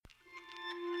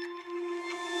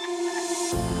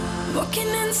Walking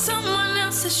in someone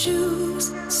else's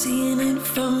shoes, seeing it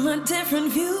from a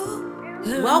different view.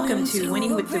 Welcome to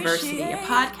Winning with Diversity, a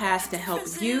podcast to help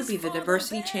you be the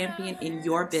diversity champion in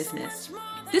your business.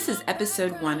 This is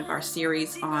episode 1 of our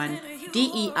series on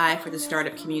DEI for the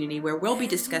startup community, where we'll be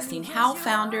discussing how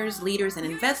founders, leaders, and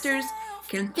investors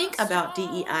can think about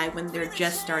DEI when they're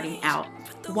just starting out,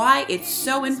 why it's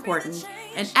so important,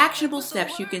 and actionable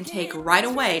steps you can take right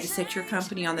away to set your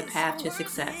company on the path to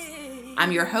success.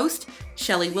 I'm your host,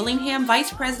 Shelley Willingham,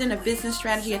 Vice President of Business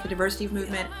Strategy at the Diversity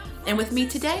Movement. And with me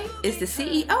today is the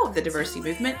CEO of the Diversity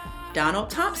Movement, Donald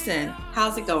Thompson.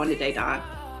 How's it going today, Don?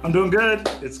 I'm doing good.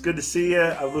 It's good to see you.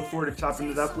 I look forward to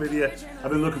chopping it up with you. I've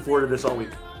been looking forward to this all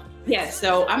week. Yes,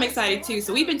 so I'm excited too.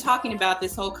 So we've been talking about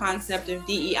this whole concept of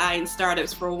DEI and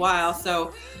startups for a while.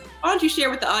 So why don't you share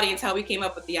with the audience how we came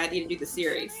up with the idea to do the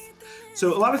series?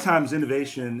 So a lot of times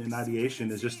innovation and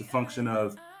ideation is just a function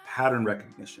of pattern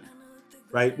recognition,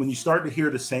 right? When you start to hear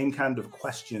the same kind of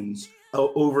questions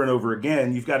over and over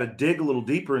again, you've got to dig a little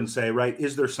deeper and say, right,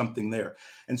 is there something there?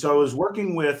 And so I was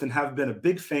working with and have been a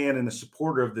big fan and a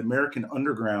supporter of the American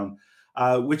Underground,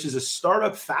 which is a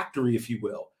startup factory, if you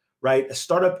will, right? A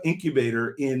startup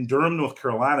incubator in Durham, North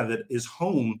Carolina that is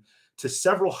home to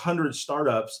several hundred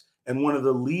startups and one of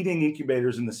the leading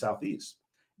incubators in the Southeast.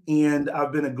 And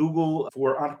I've been a Google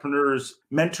for Entrepreneurs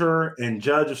mentor and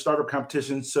judge of startup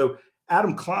competitions. So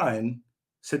Adam Klein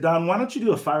said, Don, why don't you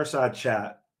do a fireside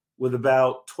chat with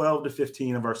about 12 to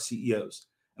 15 of our CEOs?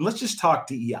 And let's just talk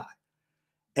DEI.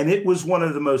 And it was one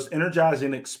of the most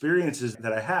energizing experiences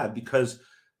that I had because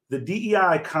the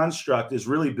DEI construct is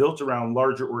really built around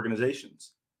larger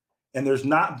organizations. And there's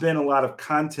not been a lot of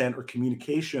content or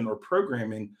communication or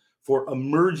programming for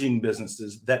emerging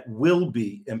businesses that will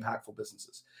be impactful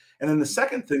businesses. And then the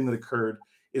second thing that occurred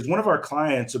is one of our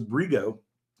clients, Abrigo,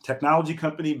 technology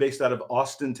company based out of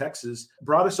Austin, Texas,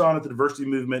 brought us on at the Diversity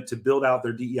Movement to build out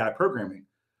their DEI programming.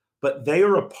 But they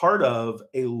are a part of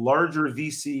a larger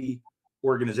VC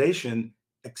organization,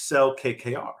 Excel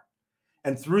KKR.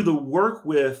 And through the work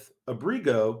with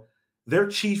Abrigo, their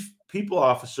chief people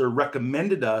officer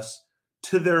recommended us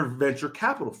to their venture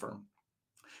capital firm.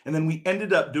 And then we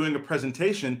ended up doing a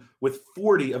presentation with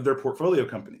 40 of their portfolio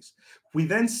companies. We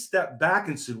then stepped back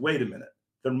and said, wait a minute,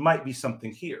 there might be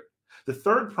something here. The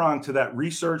third prong to that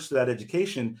research, to that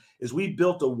education, is we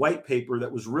built a white paper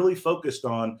that was really focused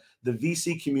on the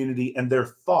VC community and their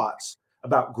thoughts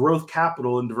about growth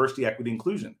capital and diversity, equity,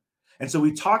 inclusion. And so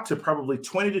we talked to probably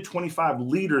 20 to 25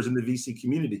 leaders in the VC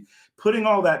community. Putting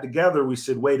all that together, we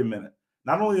said, wait a minute,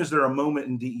 not only is there a moment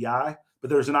in DEI, but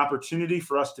there's an opportunity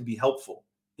for us to be helpful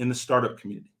in the startup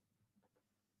community.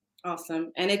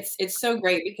 Awesome. And it's so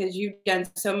great because you've done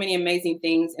so many amazing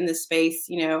things in this space.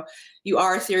 You know, you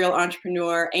are a serial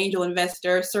entrepreneur, angel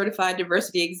investor, certified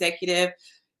diversity executive,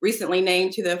 recently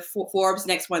named to the Forbes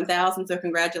Next 1000. So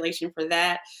congratulations for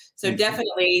that. So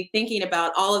definitely thinking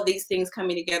about all of these things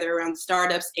coming together around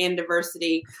startups and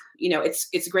diversity, you know,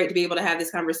 it's great to be able to have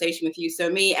this conversation with you. So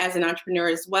me as an entrepreneur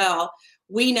as well,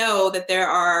 we know that there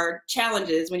are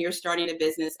challenges when you're starting a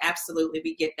business. Absolutely,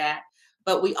 we get that.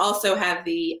 But we also have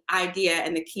the idea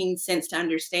and the keen sense to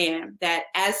understand that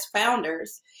as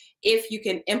founders, if you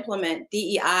can implement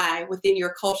DEI within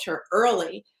your culture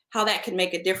early, how that can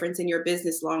make a difference in your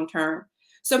business long term.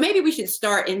 So maybe we should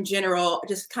start in general,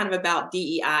 just kind of about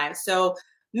DEI. So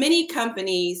many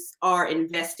companies are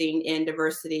investing in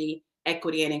diversity,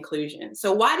 equity, and inclusion.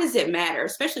 So why does it matter,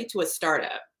 especially to a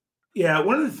startup? Yeah,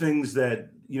 one of the things that,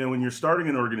 you know, when you're starting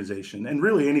an organization, and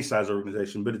really any size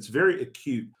organization, but it's very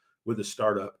acute with a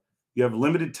startup, you have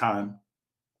limited time,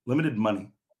 limited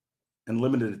money, and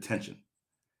limited attention.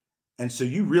 And so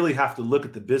you really have to look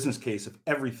at the business case of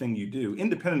everything you do,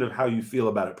 independent of how you feel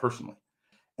about it personally.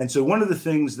 And so one of the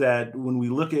things that when we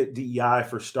look at DEI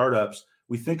for startups,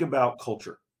 we think about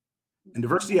culture. And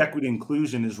diversity, equity,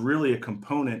 inclusion is really a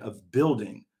component of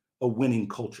building a winning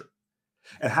culture.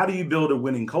 And how do you build a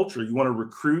winning culture? You want to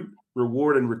recruit,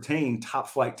 reward, and retain top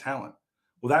flight talent.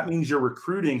 Well, that means your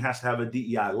recruiting has to have a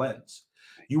DEI lens.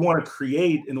 You want to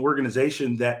create an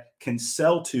organization that can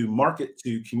sell to, market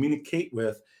to, communicate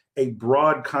with a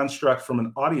broad construct from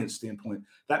an audience standpoint.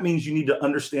 That means you need to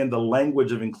understand the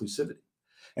language of inclusivity.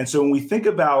 And so when we think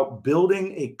about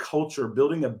building a culture,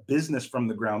 building a business from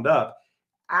the ground up,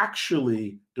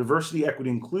 actually diversity, equity,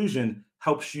 inclusion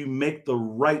helps you make the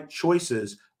right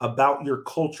choices about your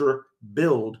culture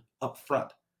build up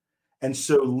front. And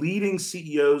so leading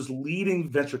CEOs, leading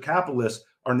venture capitalists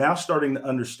are now starting to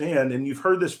understand, and you've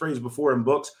heard this phrase before in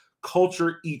books,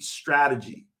 culture eats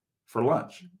strategy for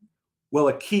lunch. Well,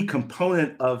 a key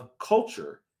component of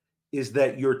culture is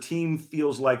that your team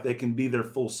feels like they can be their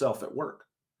full self at work.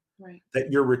 Right.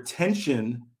 that your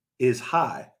retention is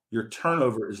high, your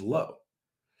turnover is low,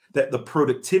 that the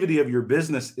productivity of your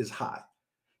business is high,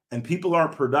 and people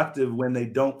aren't productive when they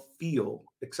don't feel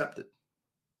accepted.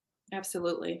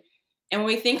 Absolutely. And when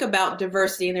we think about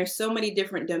diversity, and there's so many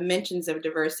different dimensions of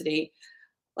diversity,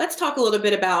 let's talk a little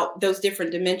bit about those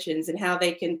different dimensions and how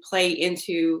they can play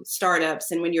into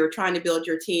startups. And when you're trying to build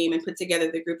your team and put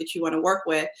together the group that you want to work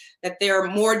with, that there are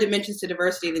more dimensions to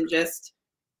diversity than just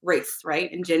race, right?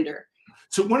 And gender.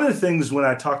 So one of the things when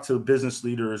I talk to business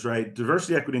leaders, right,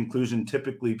 diversity, equity, inclusion,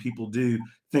 typically people do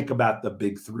think about the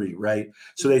big three, right?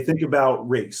 So they think about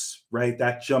race, right?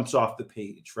 That jumps off the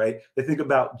page, right? They think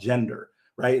about gender,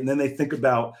 right? And then they think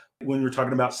about when we're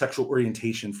talking about sexual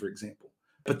orientation, for example.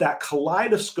 But that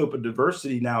kaleidoscope of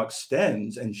diversity now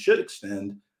extends and should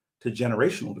extend to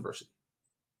generational diversity,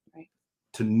 right,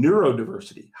 to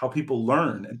neurodiversity, how people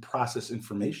learn and process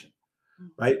information,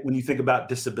 right? When you think about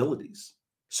disabilities.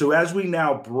 So as we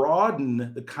now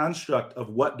broaden the construct of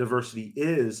what diversity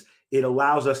is, it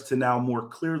allows us to now more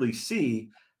clearly see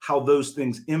how those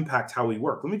things impact how we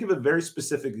work. Let me give a very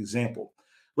specific example.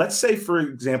 Let's say, for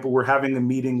example, we're having a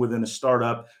meeting within a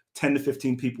startup, 10 to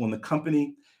 15 people in the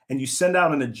company, and you send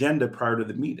out an agenda prior to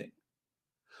the meeting.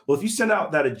 Well, if you send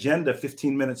out that agenda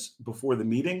 15 minutes before the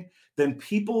meeting, then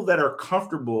people that are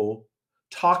comfortable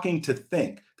talking to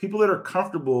think, people that are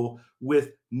comfortable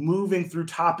with moving through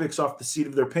topics off the seat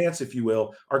of their pants, if you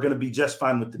will, are going to be just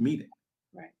fine with the meeting.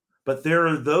 Right. But there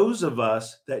are those of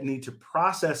us that need to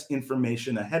process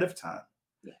information ahead of time,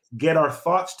 yes, get our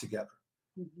thoughts together,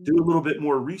 do a little bit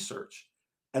more research,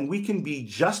 and we can be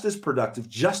just as productive,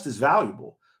 just as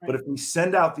valuable. Right. But if we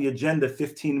send out the agenda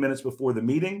 15 minutes before the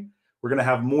meeting, we're going to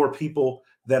have more people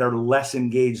that are less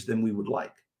engaged than we would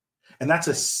like. And that's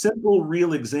a simple,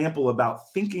 real example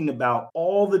about thinking about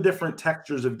all the different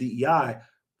textures of DEI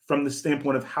from the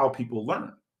standpoint of how people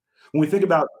learn. When we think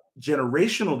about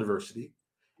generational diversity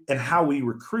and how we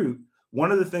recruit,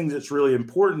 one of the things that's really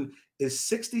important is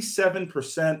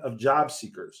 67% of job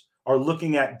seekers are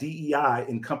looking at DEI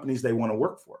in companies they want to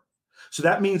work for. So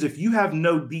that means if you have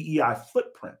no DEI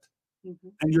footprint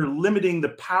and you're limiting the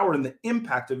power and the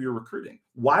impact of your recruiting,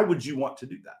 why would you want to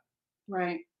do that?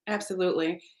 Right,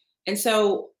 absolutely. And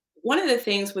so one of the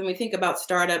things when we think about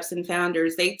startups and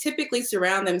founders, they typically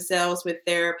surround themselves with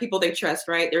their people they trust,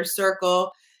 right? Their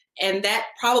circle. And that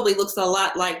probably looks a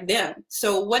lot like them.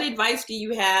 So what advice do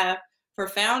you have for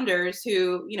founders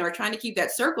who, are trying to keep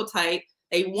that circle tight?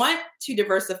 They want to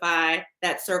diversify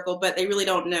that circle, but they really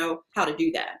don't know how to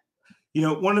do that.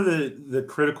 One of the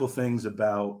critical things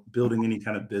about building any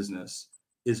kind of business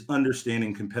is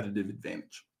understanding competitive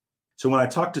advantage. So when I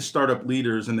talk to startup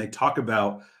leaders and they talk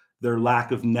about their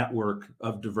lack of network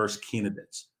of diverse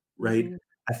candidates, right? Mm-hmm.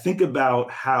 I think about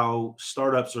how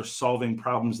startups are solving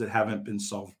problems that haven't been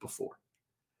solved before.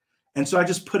 And so I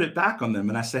just put it back on them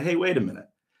and I say, hey, wait a minute.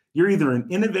 You're either an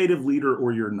innovative leader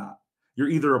or you're not. You're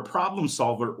either a problem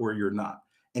solver or you're not.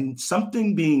 And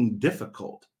something being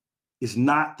difficult is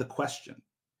not the question.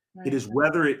 Right. It is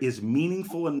whether it is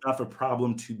meaningful enough a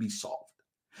problem to be solved.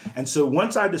 And so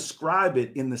once I describe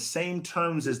it in the same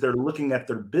terms as they're looking at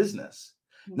their business,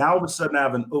 now all of a sudden I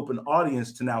have an open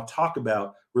audience to now talk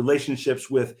about relationships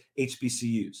with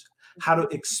HBCUs, how to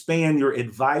expand your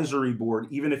advisory board,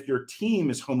 even if your team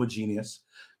is homogeneous,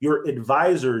 your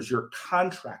advisors, your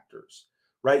contractors,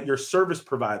 right? Your service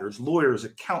providers, lawyers,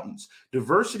 accountants.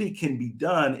 Diversity can be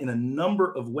done in a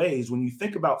number of ways. When you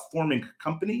think about forming a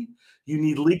company, you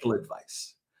need legal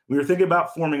advice. When you're thinking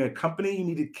about forming a company, you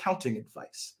need accounting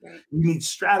advice. Right. You need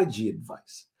strategy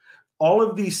advice. All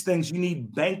of these things, you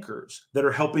need bankers that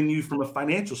are helping you from a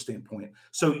financial standpoint.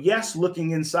 So yes, looking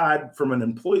inside from an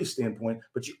employee standpoint,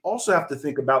 but you also have to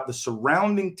think about the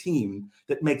surrounding team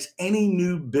that makes any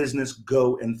new business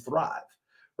go and thrive,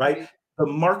 right? The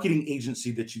marketing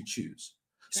agency that you choose.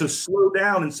 So slow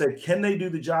down and say, can they do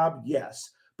the job? Yes.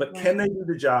 But can they do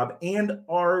the job? And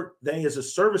are they, as a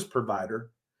service provider,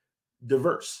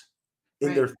 diverse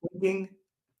in their thinking,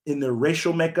 in their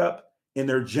racial makeup, in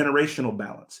their generational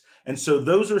balance? And so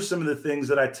those are some of the things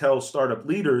that I tell startup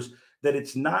leaders, that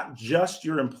it's not just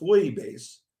your employee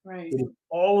base, right? It is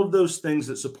all of those things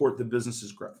that support the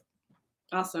business's growth.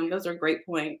 Awesome. Those are great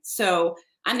points. So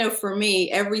I know for me,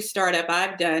 every startup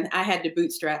I've done, I had to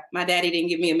bootstrap. My daddy didn't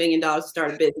give me $1 million to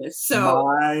start a business. So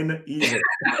mine either.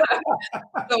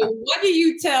 So what do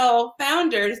you tell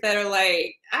founders that are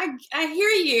like, I hear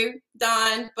you,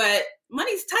 Don, but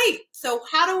money's tight. So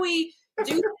how do we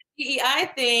do the DEI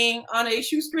thing on a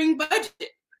shoestring budget?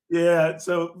 Yeah.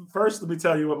 So first, let me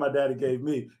tell you what my daddy gave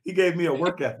me. He gave me a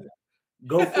work ethic.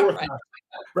 Go forth,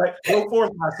 right? Go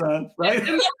forth, my son, right?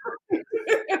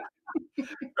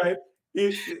 Right.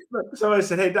 Look, somebody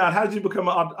said, "Hey Don, how did you become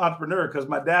an entrepreneur?" Because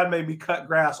my dad made me cut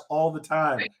grass all the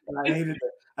time, and I hated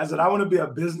it. I said, "I want to be a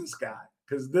business guy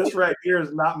because this right here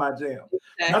is not my jam."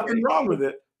 Exactly. Nothing wrong with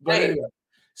it, but Right. anyway.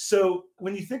 So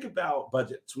when you think about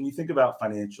budgets, when you think about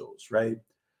financials, right?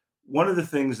 One of the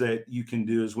things that you can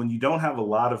do is when you don't have a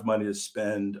lot of money to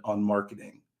spend on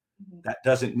marketing, Mhm. that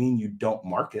doesn't mean you don't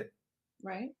market,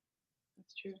 Right.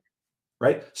 That's true.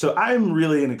 right? So I'm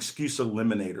really an excuse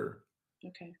eliminator,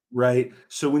 Okay. right?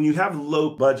 So when you have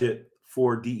low budget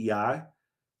for DEI,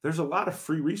 there's a lot of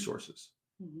free resources.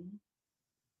 Mhm.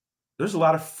 There's a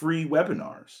lot of free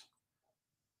webinars.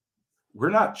 We're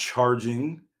not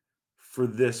charging for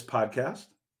this podcast.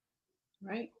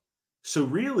 Right. So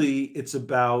really, it's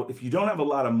about if you don't have a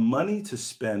lot of money to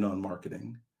spend on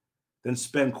marketing, then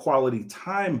spend quality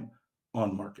time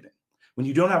on marketing. When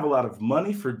you don't have a lot of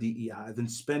money for DEI, then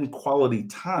spend quality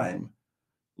time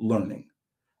learning.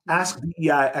 Ask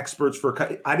DEI experts for.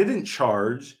 I didn't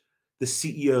charge the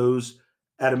CEOs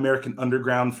at American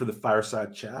Underground for the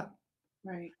fireside chat,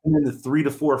 Right. and then the 3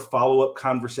 to 4 follow-up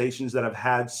conversations that I've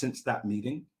had since that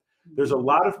meeting. There's a Mhm.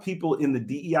 lot of people in the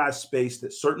DEI space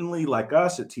that certainly, like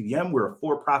us at TDM, we're a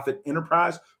for-profit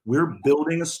enterprise. We're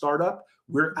building a startup.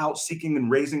 We're out seeking and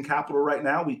raising capital right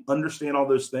now. We understand all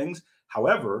those things.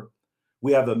 However,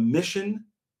 we have a mission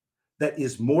that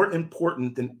is more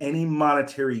important than any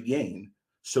monetary gain.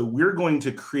 So we're going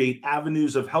to create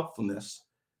avenues of helpfulness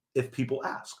if people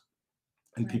ask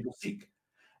and Right. people seek.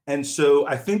 And so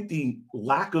I think the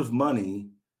lack of money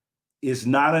is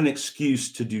not an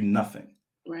excuse to do nothing.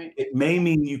 Right. It may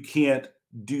mean you can't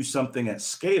do something at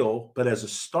scale, but as a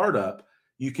startup,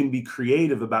 you can be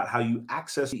creative about how you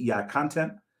access DEI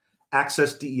content,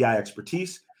 access DEI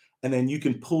expertise, and then you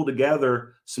can pull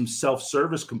together some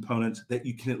self-service components that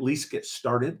you can at least get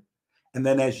started. And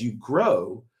then as you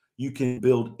grow, you can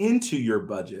build into your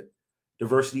budget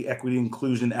diversity, equity,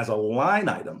 inclusion as a line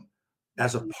item,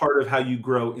 as a Mhm. part of how you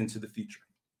grow into the future.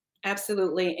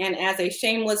 Absolutely. And as a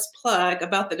shameless plug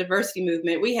about the diversity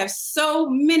movement, we have so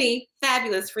many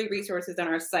fabulous free resources on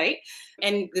our site.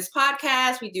 And this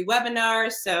podcast, we do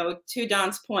webinars. So, to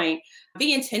Don's point,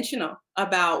 be intentional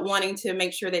about wanting to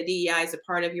make sure that DEI is a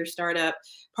part of your startup,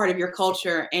 part of your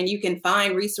culture, and you can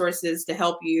find resources to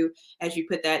help you as you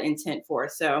put that intent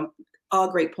forth. So,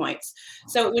 all great points.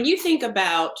 So, when you think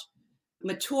about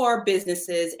mature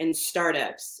businesses and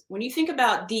startups. When you think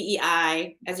about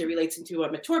DEI as it relates into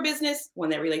a mature business, one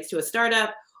that relates to a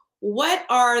startup, what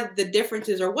are the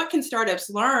differences or what can startups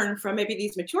learn from maybe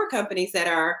these mature companies that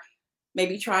are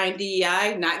maybe trying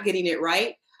DEI, not getting it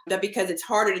right? That because it's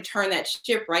harder to turn that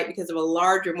ship right because of a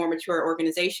larger, more mature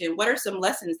organization. What are some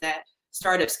lessons that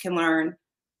startups can learn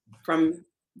from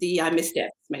DEI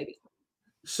missteps, maybe?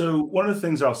 So one of the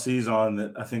things I'll seize on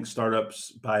that I think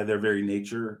startups by their very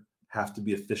nature have to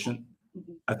be efficient.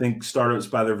 Mhm. I think startups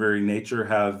by their very nature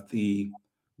have the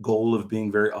goal of being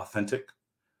very authentic.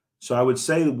 So I would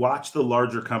say watch the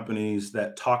larger companies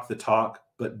that talk the talk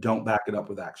but don't back it up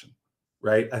with action,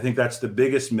 right? I think that's the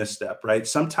biggest misstep, right?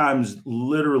 Sometimes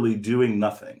literally doing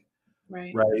nothing,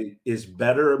 Right. right, is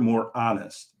better, more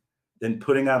honest than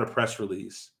putting out a press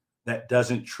release that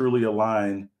doesn't truly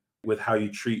align with how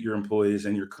you treat your employees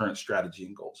and your current strategy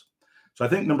and goals. So I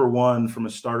think number one, from a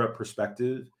startup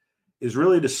perspective, is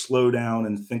really to slow down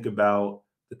and think about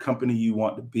the company you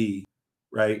want to be,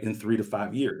 right, in 3 to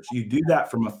 5 years. You do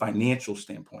that from a financial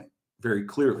standpoint very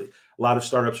clearly. A lot of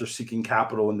startups are seeking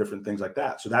capital and different things like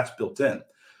that. So that's built in. Right.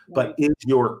 But is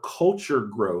your culture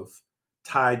growth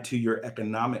tied to your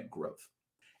economic growth?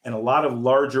 And a lot of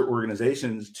larger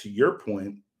organizations, to your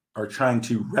point, are trying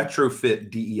to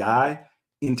retrofit DEI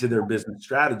into their business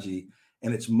strategy.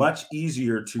 And it's much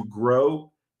easier to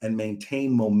grow and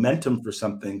maintain momentum for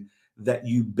something that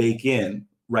you bake in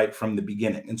right from the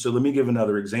beginning. And so let me give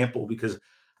another example because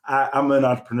I'm an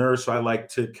entrepreneur, so I like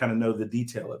to kind of know the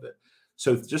detail of it.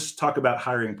 So just talk about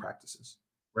hiring practices,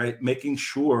 right? Making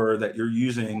sure that you're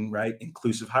using, right,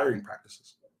 inclusive hiring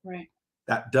practices. Right.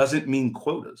 That doesn't mean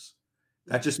quotas.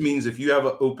 That just means if you have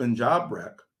an open job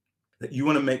rec, that you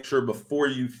want to make sure before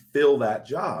you fill that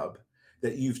job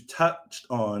that you've touched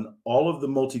on all of the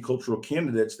multicultural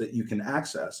candidates that you can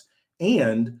access,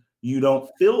 and you don't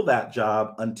fill that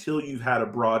job until you've had a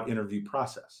broad interview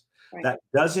process. Right. That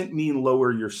doesn't mean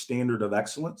lower your standard of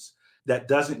excellence. That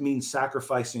doesn't mean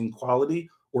sacrificing quality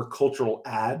or cultural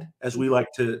add, as we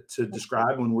like to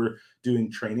describe when we're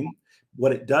doing training.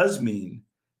 What it does mean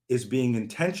is being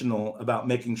intentional about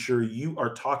making sure you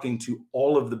are talking to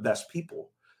all of the best people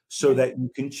so Right. that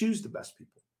you can choose the best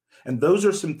people. And those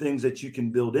are some things that you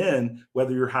can build in,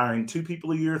 whether you're hiring 2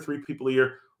 people a year, 3 people a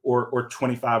year, or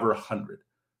 25 or 100.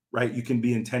 right? You can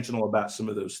be intentional about some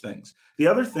of those things. The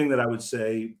other thing that I would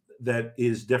say that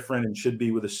is different and should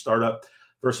be with a startup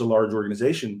versus a large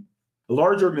organization, a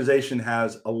large organization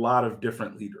has a lot of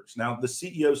different leaders. Now, the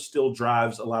CEO still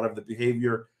drives a lot of the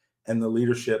behavior and the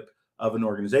leadership of an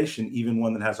organization, even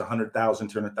one that has 100,000,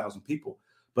 200,000 people,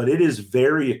 but it is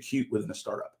very acute within a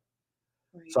startup.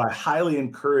 Right. So I highly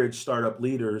encourage startup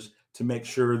leaders to make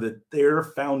sure that their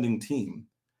founding team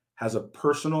has a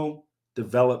personal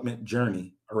development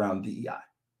journey around DEI.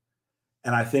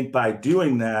 And I think by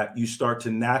doing that, you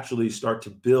naturally start to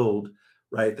build,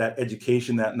 right, that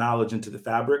education, that knowledge into the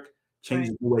fabric,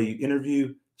 changes the way you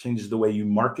interview, changes the way you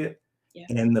market. Yeah.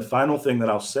 And the final thing that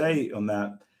I'll say on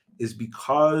that is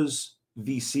because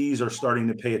VCs are starting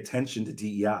to pay attention to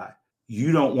DEI,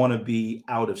 you don't want to be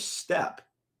out of step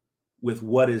with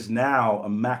what is now a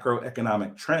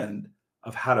macroeconomic trend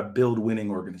of how to build winning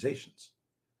organizations.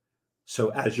 So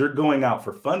as you're going out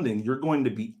for funding, you're going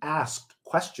to be asked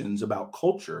questions about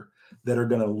culture that are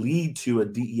going to lead to a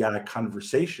DEI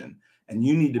conversation. And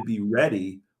you need to be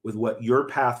ready with what your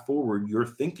path forward, your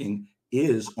thinking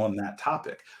is on that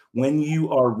topic. When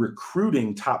you are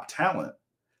recruiting top talent,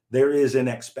 there is an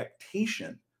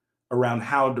expectation around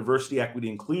how diversity, equity,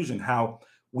 inclusion, how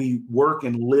we work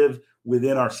and live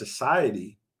within our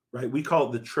society, right? We call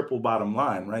it the triple bottom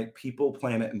line, right? People,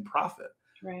 planet, and profit.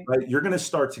 Right. You're going to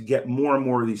start to get more and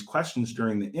more of these questions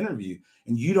during the interview,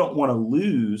 and you don't want to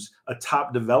lose a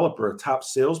top developer, a top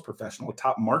sales professional, a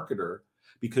top marketer,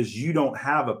 because you don't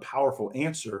have a powerful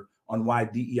answer on why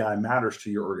DEI matters to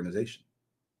your organization.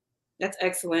 That's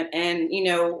excellent. And,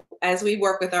 as we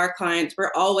work with our clients,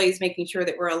 we're always making sure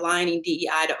that we're aligning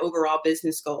DEI to overall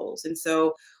business goals. And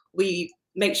so we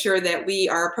make sure that we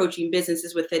are approaching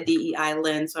businesses with a DEI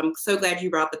lens. So I'm so glad you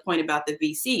brought up the point about the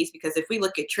VCs, because if we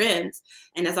look at trends,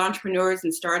 and as entrepreneurs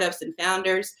and startups and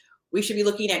founders, we should be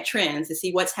looking at trends to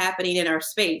see what's happening in our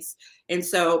space. And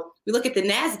so we look at the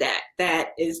NASDAQ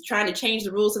that is trying to change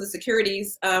the rules of the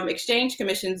Securities Exchange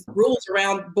Commission's rules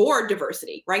around board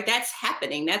diversity, right? That's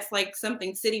happening. That's like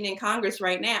something sitting in Congress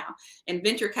right now. And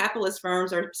venture capitalist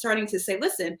firms are starting to say,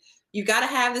 listen, you got to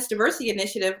have this diversity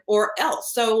initiative or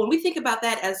else. So when we think about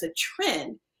that as a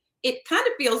trend, it kind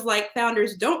of feels like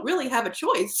founders don't really have a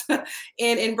choice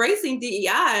in embracing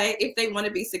DEI if they want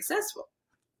to be successful.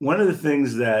 One of the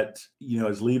things that,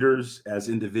 as leaders, as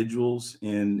individuals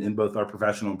in both our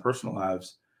professional and personal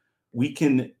lives, we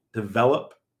can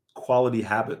develop quality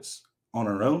habits on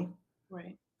our own,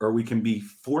 right? Or we can be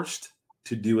forced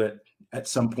to do it at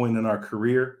some point in our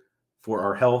career for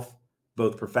our health,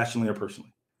 both professionally or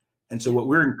personally. And so what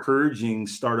we're encouraging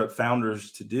startup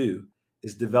founders to do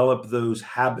is develop those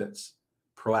habits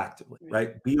proactively,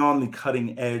 right? Be on the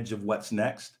cutting edge of what's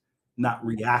next, not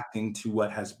reacting to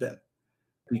what has been.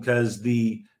 Because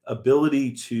the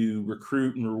ability to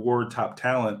recruit and reward top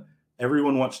talent,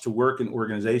 everyone wants to work in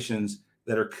organizations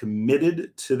that are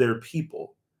committed to their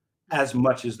people as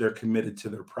much as they're committed to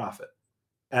their profit,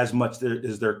 as much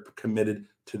as they're committed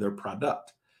to their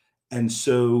product. And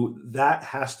so that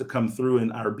has to come through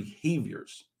in our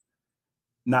behaviors,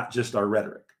 not just our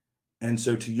rhetoric. And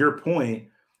so to your point,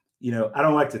 I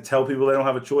don't like to tell people they don't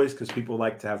have a choice, because people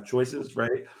like to have choices,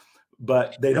 right?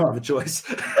 But they don't have a choice.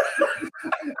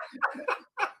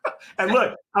 And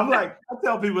look, I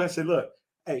tell people, I say, look,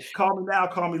 hey, call me now,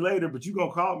 call me later, but you're going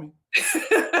to call me.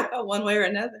 One way or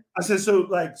another. I said, so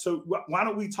why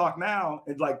don't we talk now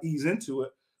and ease into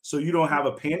it, so you don't have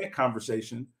a panic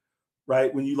conversation,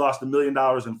 right? When you lost $1 million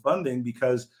in funding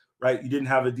because, right, you didn't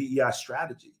have a DEI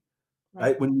strategy,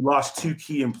 right? When you lost 2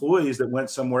 key employees that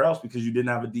went somewhere else because you didn't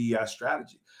have a DEI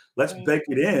strategy. Let's bake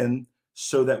it in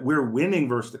so that we're winning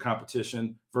versus the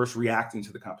competition versus reacting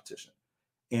to the competition.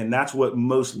 And that's what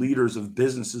most leaders of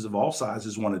businesses of all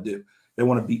sizes want to do. They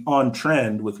want to be on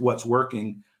trend with what's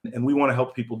working. And we want to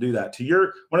help people do that.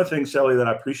 One of the things, Shelly, that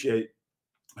I appreciate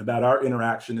about our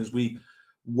interaction as we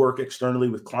work externally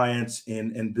with clients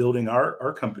and building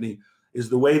our company is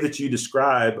the way that you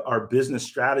describe our business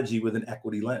strategy with an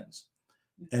equity lens.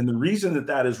 And the reason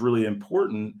that is really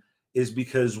important is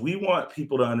because we want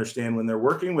people to understand when they're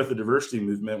working with the diversity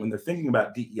movement, when they're thinking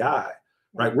about DEI,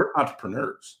 right? We're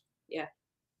entrepreneurs. Yeah.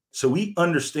 So we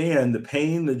understand the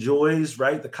pain, the joys,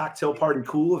 right? The cocktail party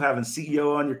cool of having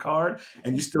CEO on your card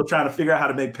and you still trying to figure out how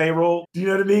to make payroll. Do you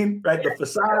know what I mean? Right? The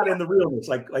facade and the realness,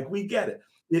 like we get it.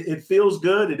 It feels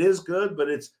good. It is good, but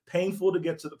it's painful to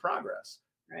get to the progress,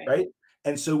 right?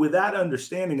 And so with that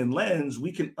understanding and lens,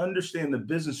 we can understand the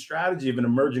business strategy of an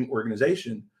emerging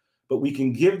organization, but we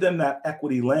can give them that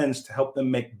equity lens to help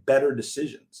them make better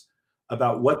decisions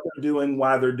about what they're doing,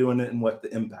 why they're doing it, and what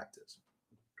the impact is.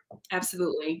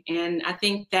 Absolutely. And I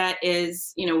think that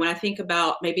is, when I think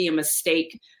about maybe a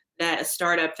mistake that a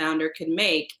startup founder could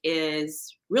make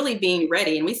is really being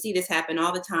ready. And we see this happen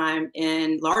all the time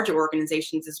in larger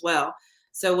organizations as well.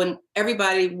 So when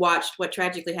everybody watched what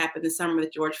tragically happened this summer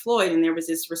with George Floyd, and there was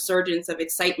this resurgence of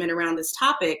excitement around this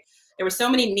topic, there were so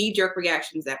many knee-jerk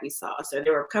reactions that we saw. So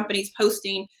there were companies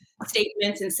posting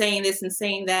statements and saying this and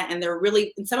saying that, and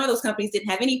and some of those companies didn't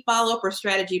have any follow-up or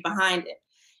strategy behind it.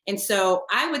 And so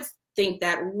I would think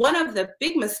that one of the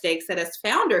big mistakes that a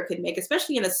founder could make,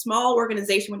 especially in a small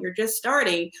organization when you're just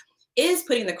starting, is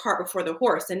putting the cart before the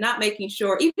horse and not making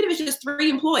sure, even if it's just 3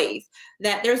 employees,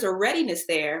 that there's a readiness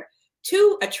there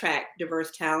to attract diverse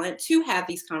talent, to have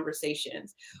these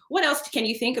conversations. What else can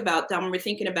you think about, Dom, when we're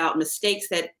thinking about mistakes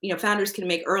that founders can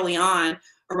make early on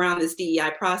around this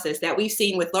DEI process that we've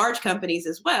seen with large companies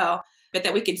as well, but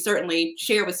that we can certainly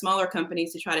share with smaller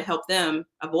companies to try to help them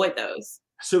avoid those?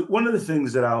 So one of the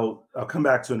things that I'll come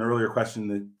back to an earlier question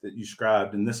that you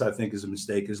described, and this I think is a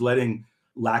mistake, is letting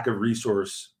lack of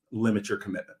resource limit your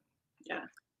commitment. Yeah.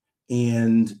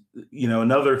 And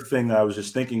another thing I was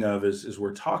just thinking of as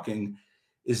we're talking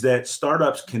is that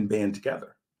startups can band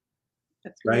together.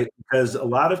 That's right. Because a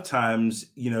lot of times,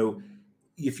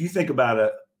 if you think about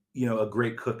a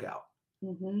great cookout,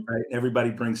 right?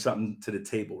 Everybody brings something to the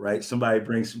table, right? Somebody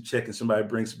brings some chicken, somebody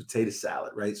brings some potato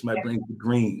salad, right? Somebody brings the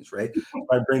greens, right?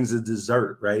 Somebody brings a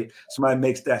dessert, right? Somebody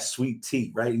makes that sweet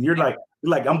tea, right? And you're like,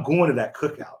 I'm going to that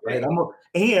cookout, right?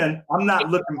 I'm not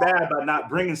looking bad by not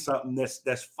bringing something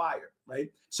that's fire,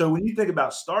 right? So when you think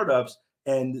about startups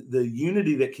and the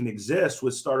unity that can exist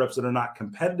with startups that are not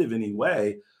competitive in any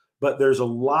way, but there's a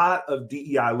lot of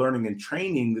DEI learning and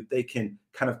training that they can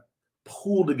kind of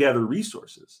pool together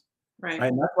resources. Right.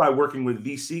 And that's why working with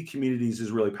VC communities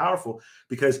is really powerful,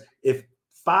 because if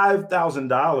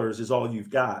 $5,000 is all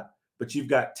you've got, but you've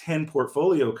got 10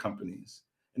 portfolio companies,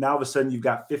 and now all of a sudden you've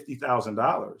got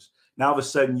 $50,000, now all of a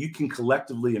sudden you can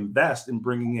collectively invest in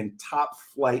bringing in top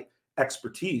flight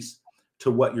expertise to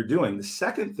what you're doing. The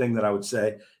second thing that I would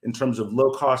say in terms of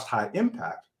low cost, high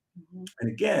impact,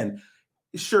 and again,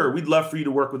 sure, we'd love for you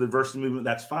to work with the diversity movement,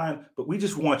 that's fine, but we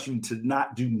just want you to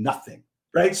not do nothing.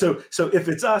 Right. So if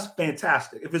it's us,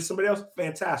 fantastic. If it's somebody else,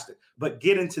 fantastic. But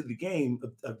get into the game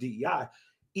of DEI.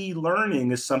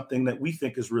 E-learning is something that we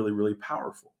think is really, really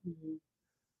powerful.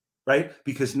 Right.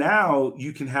 Because now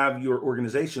you can have your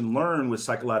organization learn with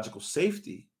psychological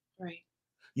safety. Right.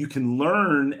 You can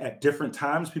learn at different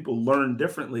times. People learn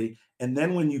differently. And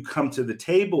then when you come to the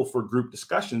table for group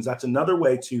discussions, that's another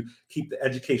way to keep the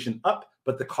education up,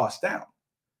 but the cost down.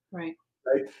 Right.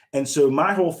 Right. And so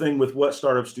my whole thing with what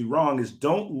startups do wrong is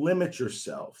don't limit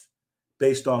yourself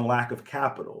based on lack of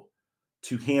capital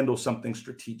to handle something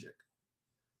strategic.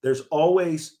 There's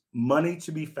always money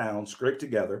to be found, scraped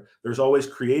together. There's always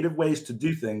creative ways to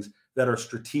do things that are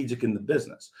strategic in the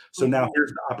business. So now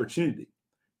here's the opportunity.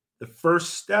 The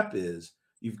first step is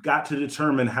you've got to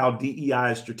determine how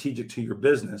DEI is strategic to your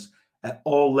business at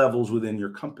all levels within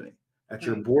your company, at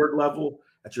your board level,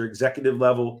 at your executive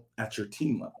level, at your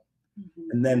team level.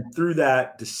 And then through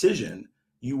that decision,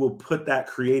 you will put that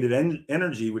creative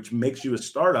energy, which makes you a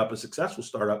startup, a successful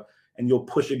startup, and you'll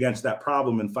push against that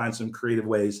problem and find some creative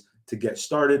ways to get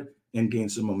started and gain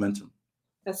some momentum.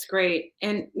 That's great.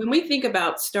 And when we think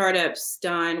about startups,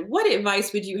 Don, what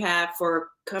advice would you have for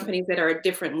companies that are at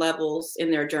different levels in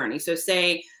their journey? So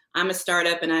say I'm a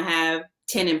startup and I have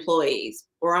 10 employees,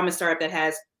 or I'm a startup that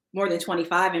has more than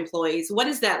 25 employees. What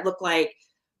does that look like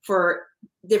for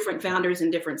different founders in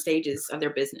different stages of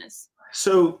their business?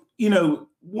 So,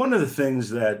 one of the things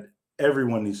that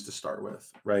everyone needs to start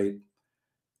with, right,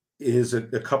 is a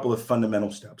couple of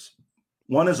fundamental steps.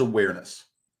 One is awareness,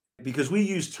 because we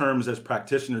use terms as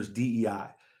practitioners, DEI.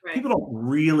 Right. People don't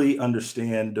really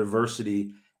understand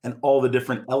diversity and all the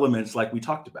different elements like we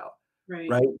talked about,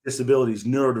 right? Disabilities,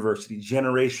 neurodiversity,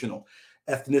 generational,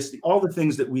 ethnicity, all the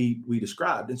things that we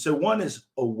described. And so one is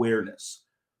awareness.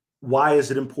 Why is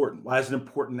it important? Why is it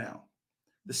important now?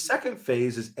 The second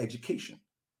phase is education.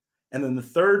 And then the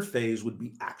third phase would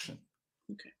be action.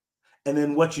 Okay. And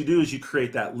then what you do is you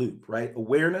create that loop, right?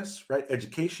 Awareness, right?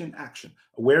 Education, action.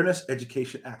 Awareness,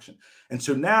 education, action. And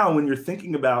so now when you're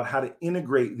thinking about how to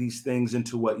integrate these things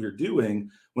into what you're doing,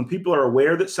 when people are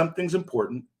aware that something's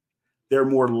important, they're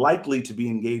more likely to be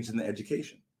engaged in the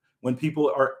education. When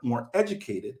people are more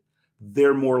educated,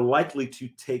 they're more likely to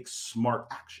take smart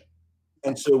action.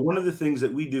 And so one of the things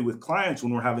that we do with clients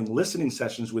when we're having listening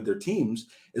sessions with their teams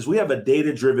is we have a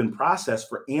data-driven process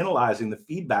for analyzing the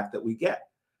feedback that we get.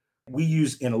 We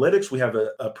use analytics, we have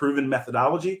a proven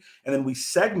methodology, and then we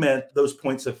segment those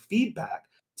points of feedback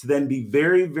to then be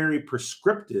very, very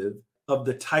prescriptive of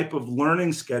the type of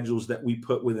learning schedules that we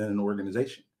put within an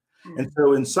organization. Mm-hmm. And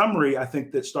so in summary, I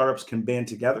think that startups can band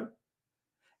together.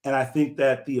 And I think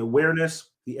that the awareness,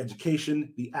 the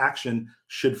education, the action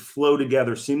should flow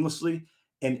together seamlessly.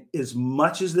 And as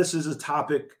much as this is a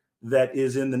topic that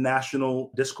is in the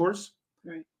national discourse,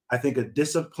 right. I think a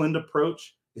disciplined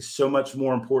approach is so much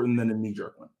more important than a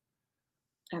knee-jerk one.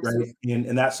 Absolutely. Right?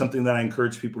 And that's something that I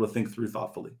encourage people to think through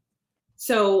thoughtfully.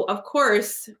 So, of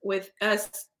course, with us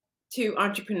two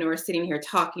entrepreneurs sitting here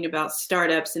talking about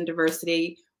startups and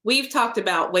diversity, we've talked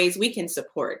about ways we can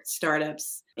support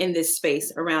startups in this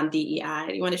space around DEI.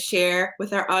 Do you want to share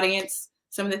with our audience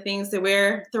some of the things that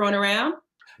we're throwing around?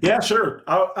 Yeah, sure.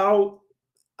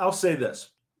 I'll say this.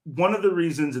 One of the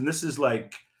reasons, and this is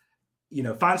like,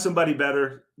 find somebody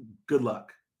better, good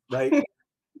luck, right?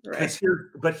 Right.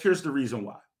 But here's the reason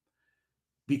why.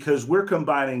 Because we're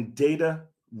combining data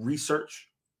research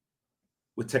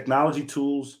with technology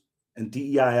tools and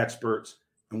DEI experts,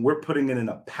 and we're putting it in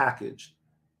a package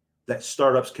that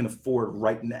startups can afford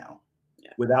right now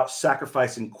without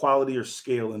sacrificing quality or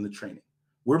scale in the training.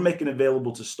 We're making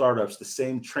available to startups the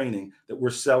same training that we're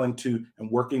selling to and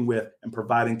working with and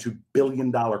providing to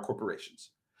billion-dollar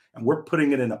corporations. And we're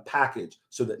putting it in a package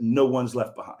so that no one's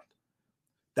left behind.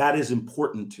 That is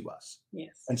important to us.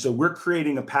 Yes. And so we're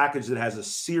creating a package that has a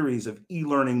series of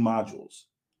e-learning modules,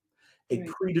 a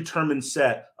predetermined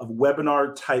set of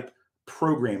webinar type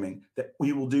programming that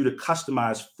we will do to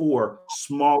customize for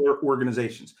smaller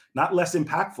organizations, not less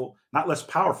impactful, not less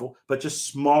powerful, but just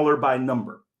smaller by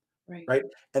number. Right.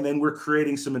 And then we're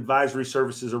creating some advisory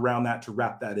services around that to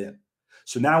wrap that in.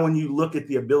 So now when you look at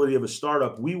the ability of a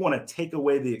startup, we want to take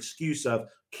away the excuse of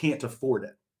can't afford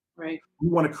it. Right. We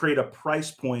want to create a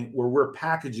price point where we're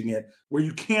packaging it where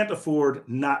you can't afford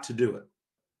not to do it.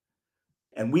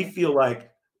 And we feel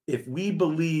like if we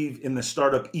believe in the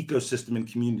startup ecosystem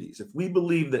and communities, if we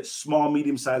believe that small,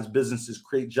 medium-sized businesses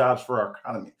create jobs for our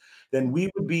economy, then we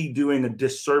would be doing a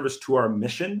disservice to our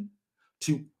mission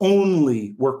to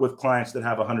only work with clients that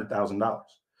have $100,000.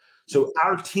 So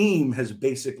our team has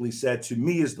basically said to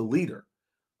me as the leader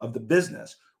of the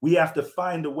business, we have to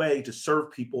find a way to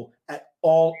serve people at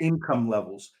all income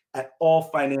levels, at all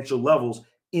financial levels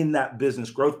in that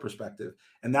business growth perspective.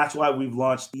 And that's why we've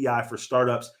launched DEI for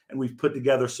startups, and we've put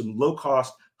together some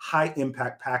low-cost,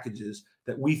 high-impact packages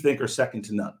that we think are second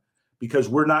to none. Because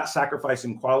we're not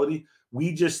sacrificing quality.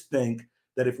 We just think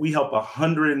that if we help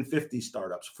 150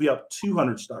 startups, if we help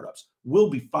 200 startups, we'll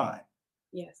be fine.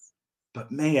 Yes.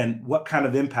 But man, what kind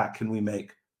of impact can we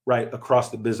make right across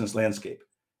the business landscape?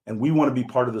 And we want to be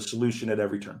part of the solution at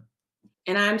every turn.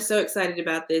 And I'm so excited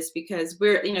about this because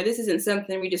this isn't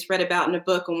something we just read about in a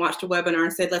book and watched a webinar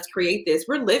and said, let's create this.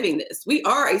 We're living this. We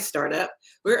are a startup.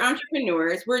 We're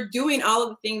entrepreneurs. We're doing all of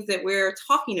the things that we're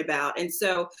talking about. And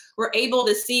so we're able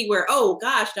to see where, oh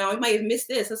gosh, no, we might have missed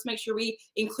this. Let's make sure we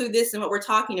include this in what we're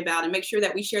talking about and make sure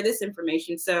that we share this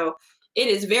information. So it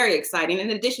is very exciting.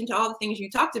 In addition to all the things you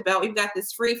talked about, we've got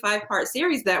this free 5-part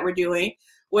series that we're doing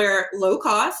where low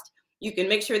cost, you can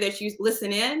make sure that you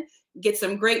listen in, get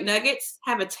some great nuggets,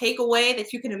 have a takeaway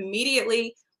that you can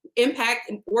immediately impact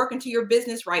and work into your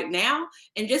business right now,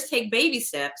 and just take baby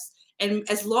steps. And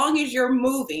as long as you're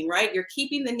moving, right, you're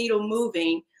keeping the needle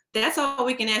moving, that's all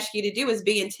we can ask you to do is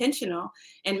be intentional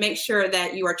and make sure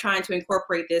that you are trying to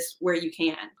incorporate this where you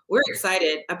can. We're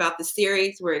excited about the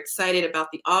series. We're excited about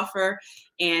the offer,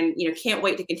 and can't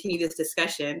wait to continue this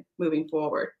discussion moving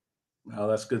forward. Oh,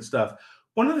 that's good stuff.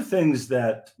 One of the things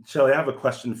that, Shelly, I have a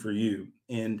question for you.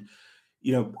 And,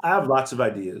 I have lots of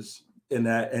ideas in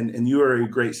that, and you are a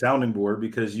great sounding board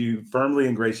because you firmly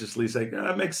and graciously say,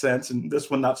 that makes sense. And this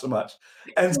one, not so much.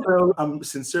 And so I'm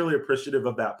sincerely appreciative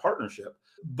of that partnership.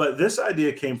 But this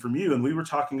idea came from you, and we were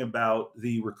talking about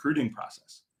the recruiting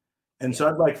process. And so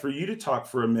I'd like for you to talk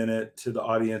for a minute to the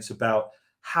audience about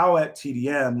how at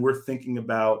TDM we're thinking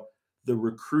about the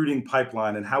recruiting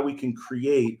pipeline and how we can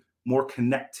create more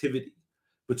connectivity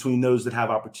between those that have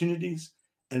opportunities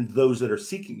and those that are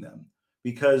seeking them,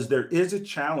 because there is a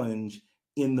challenge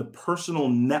in the personal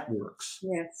networks,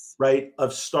 yes, right,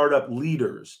 of startup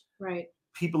leaders, right,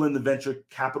 people in the venture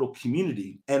capital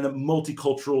community, and the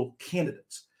multicultural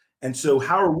candidates. And so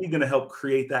how are we going to help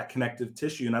create that connective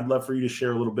tissue? And I'd love for you to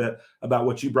share a little bit about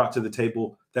what you brought to the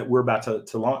table that we're about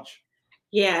to launch.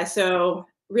 Yeah, so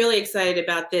really excited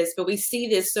about this, but we see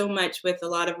this so much with a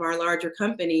lot of our larger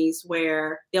companies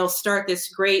where they'll start this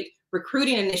great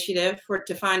recruiting initiative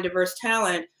to find diverse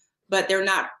talent, but they're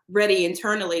not ready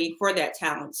internally for that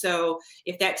talent. So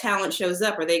if that talent shows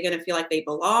up, are they going to feel like they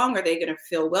belong? Are they going to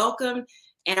feel welcome?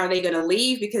 And are they going to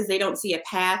leave because they don't see a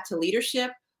path to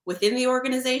leadership? within the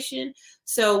organization.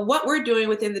 So what we're doing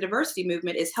within the diversity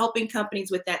movement is helping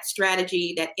companies with that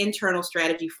strategy, that internal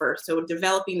strategy first. So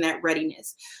developing that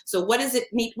readiness. So what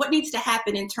needs to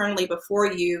happen internally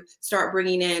before you start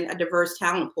bringing in a diverse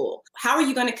talent pool? How are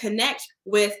you going to connect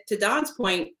with, to Don's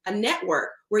point, a network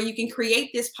where you can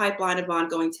create this pipeline of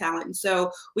ongoing talent? And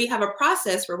so we have a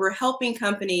process where we're helping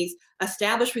companies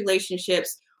establish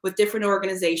relationships with different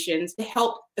organizations to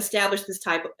help establish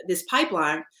this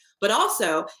pipeline, but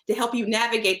also to help you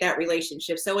navigate that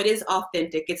relationship. So it is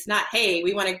authentic. It's not, hey,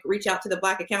 we want to reach out to the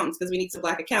Black accountants because we need some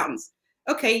Black accountants.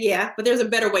 Okay, yeah, but there's a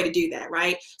better way to do that,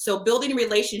 right? So building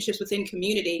relationships within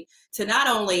community to not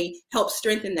only help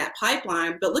strengthen that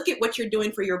pipeline, but look at what you're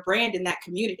doing for your brand in that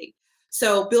community.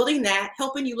 So building that,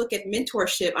 helping you look at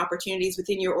mentorship opportunities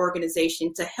within your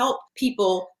organization to help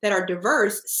people that are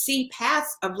diverse see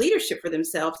paths of leadership for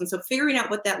themselves. And so figuring out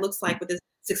what that looks like with this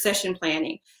succession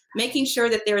planning, making sure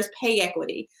that there is pay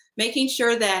equity, making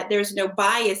sure that there's no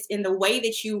bias in the way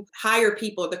that you hire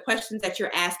people, the questions that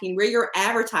you're asking, where you're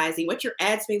advertising, what your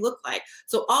ads may look like.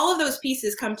 So all of those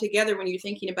pieces come together when you're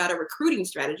thinking about a recruiting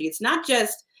strategy. It's not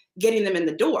just getting them in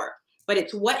the door, but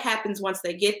it's what happens once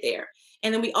they get there.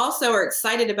 And then we also are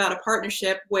excited about a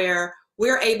partnership where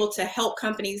we're able to help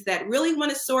companies that really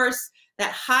want to source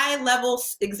that high level,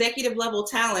 executive level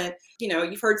talent. You know,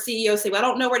 you've heard CEOs say, well, I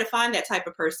don't know where to find that type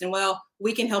of person. Well,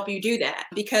 we can help you do that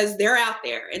because they're out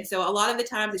there. And so a lot of the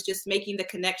times it's just making the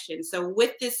connection. So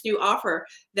with this new offer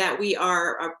that we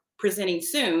are presenting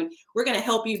soon, we're going to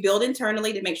help you build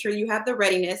internally to make sure you have the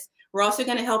readiness. We're also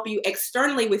going to help you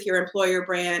externally with your employer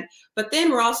brand, but then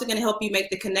we're also going to help you make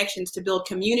the connections to build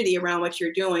community around what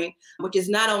you're doing, which is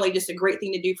not only just a great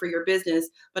thing to do for your business,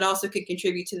 but also could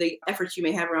contribute to the efforts you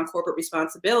may have around corporate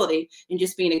responsibility and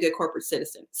just being a good corporate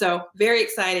citizen. So very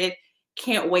excited.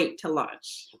 Can't wait to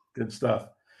launch. Good stuff.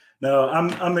 No,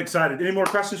 I'm excited. Any more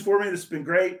questions for me? This has been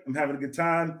great. I'm having a good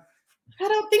time. I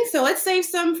don't think so. Let's save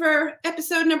some for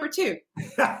episode number 2.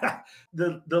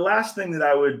 The last thing that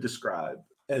I would describe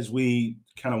as we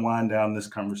kind of wind down this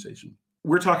conversation,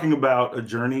 we're talking about a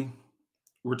journey.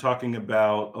 We're talking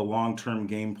about a long-term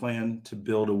game plan to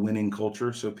build a winning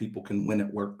culture so people can win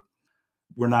at work.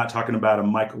 We're not talking about a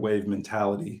microwave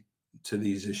mentality to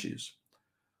these issues.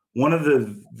 One of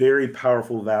the very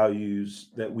powerful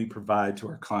values that we provide to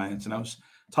our clients, and I was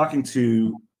talking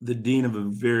to the dean of a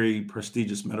very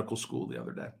prestigious medical school the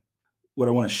other day. What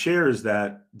I want to share is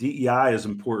that DEI is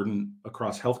important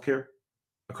across healthcare,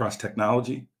 across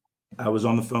technology. I was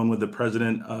on the phone with the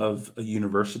president of a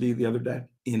university the other day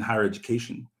in higher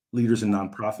education, leaders in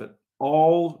nonprofit.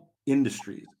 All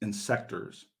industries and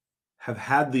sectors have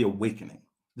had the awakening.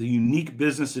 The unique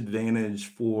business advantage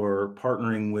for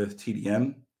partnering with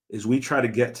TDM is we try to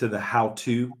get to the how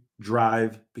to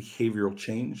drive behavioral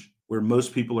change, where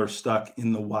most people are stuck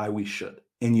in the why we should.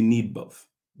 And you need both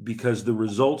because the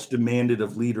results demanded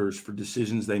of leaders for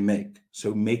decisions they make.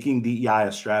 So making DEI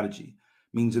a strategy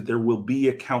means that there will be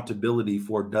accountability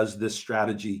for, does this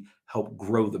strategy help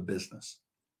grow the business?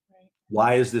 Right.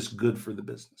 Why is this good for the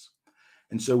business?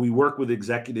 And so we work with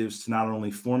executives to not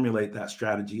only formulate that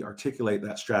strategy, articulate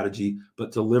that strategy,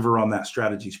 but deliver on that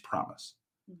strategy's promise.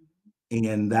 Mm-hmm.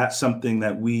 And that's something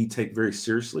that we take very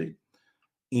seriously.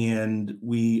 And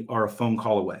we are a phone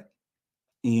call away.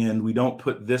 And we don't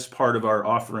put this part of our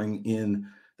offering in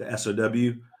the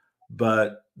SOW,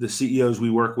 but the CEOs we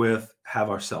work with have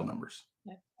our cell numbers.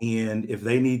 And if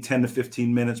they need 10 to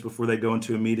 15 minutes before they go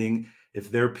into a meeting, if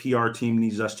their PR team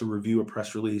needs us to review a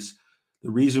press release,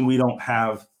 the reason we don't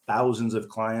have thousands of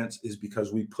clients is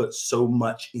because we put so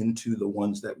much into the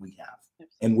ones that we have.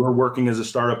 And we're working as a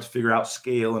startup to figure out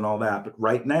scale and all that. But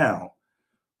right now,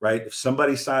 right, if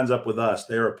somebody signs up with us,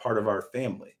 they're a part of our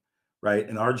family, right?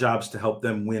 And our job is to help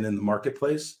them win in the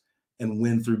marketplace and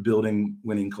win through building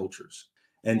winning cultures.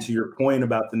 And to your point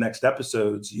about the next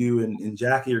episodes, you and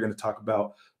Jackie are going to talk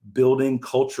about building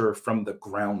culture from the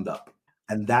ground up.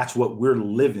 And that's what we're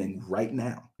living right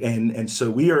now. And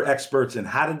so we are experts in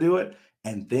how to do it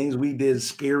and things we did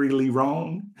scarily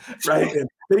wrong, right? And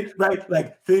right,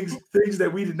 like things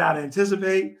that we did not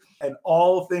anticipate and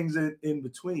all things in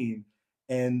between.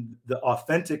 And the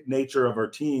authentic nature of our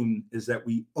team is that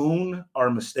we own our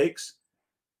mistakes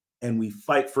and we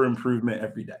fight for improvement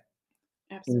every day.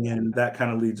 Absolutely. And that kind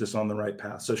of leads us on the right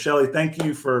path. So Shelly, thank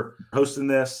you for hosting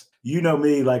this. You know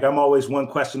me, like I'm always one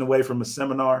question away from a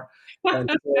seminar.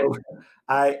 And so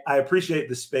I appreciate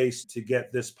the space to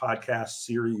get this podcast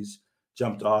series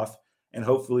jumped off. And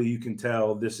hopefully you can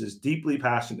tell this is deeply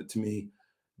passionate to me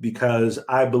because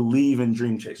I believe in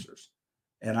dream chasers.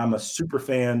 And I'm a super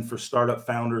fan for startup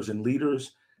founders and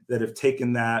leaders that have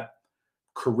taken that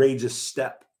courageous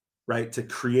step right? To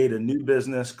create a new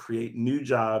business, create new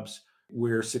jobs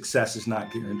where success is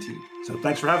not guaranteed. So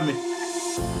thanks for having me.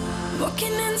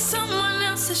 Walking in someone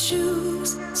else's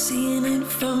shoes, seeing it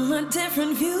from a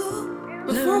different view.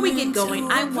 Before we get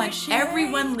going, I want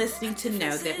everyone listening to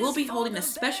know that we'll be holding a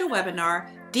special webinar,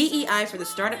 DEI for the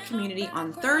Startup Community,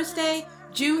 on Thursday,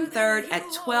 June 3rd at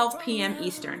 12 p.m.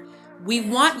 Eastern. We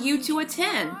want you to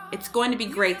attend. It's going to be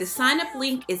great. The sign-up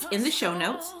link is in the show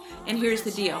notes. And here's the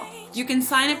deal. You can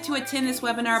sign up to attend this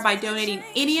webinar by donating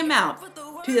any amount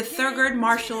to the Thurgood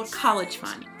Marshall College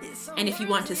Fund. And if you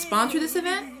want to sponsor this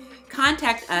event,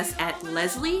 contact us at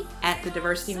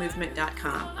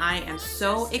leslie@thediversitymovement.com. I am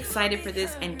so excited for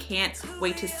this and can't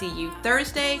wait to see you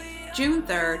Thursday, June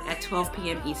 3rd at 12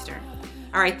 p.m. Eastern.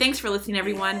 All right, thanks for listening,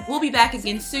 everyone. We'll be back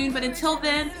again soon, but until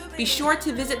then, be sure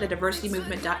to visit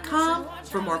thediversitymovement.com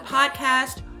for more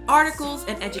podcasts, articles,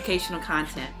 and educational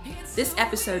content. This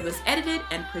episode was edited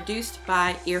and produced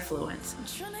by Earfluence.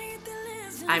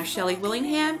 I'm Shelley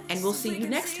Willingham, and we'll see you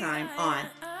next time on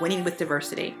Winning with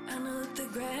Diversity. I know that the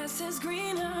grass is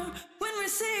greener when we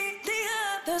see the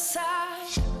other side.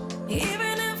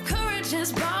 Even if courage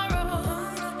is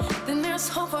borrowed, then there's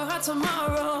hope for our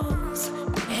tomorrows.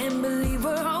 And believe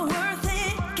we're all worth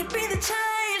it, can be the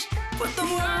change, put the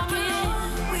work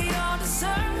in. We all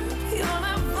deserve, we all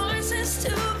have voices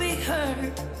to be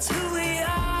heard. It's who we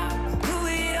are, who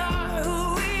we are,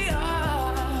 who we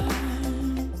are.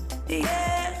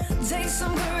 Yeah, take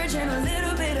some courage and a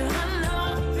little bit of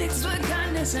unknown, mixed with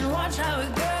kindness and watch how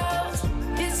it goes.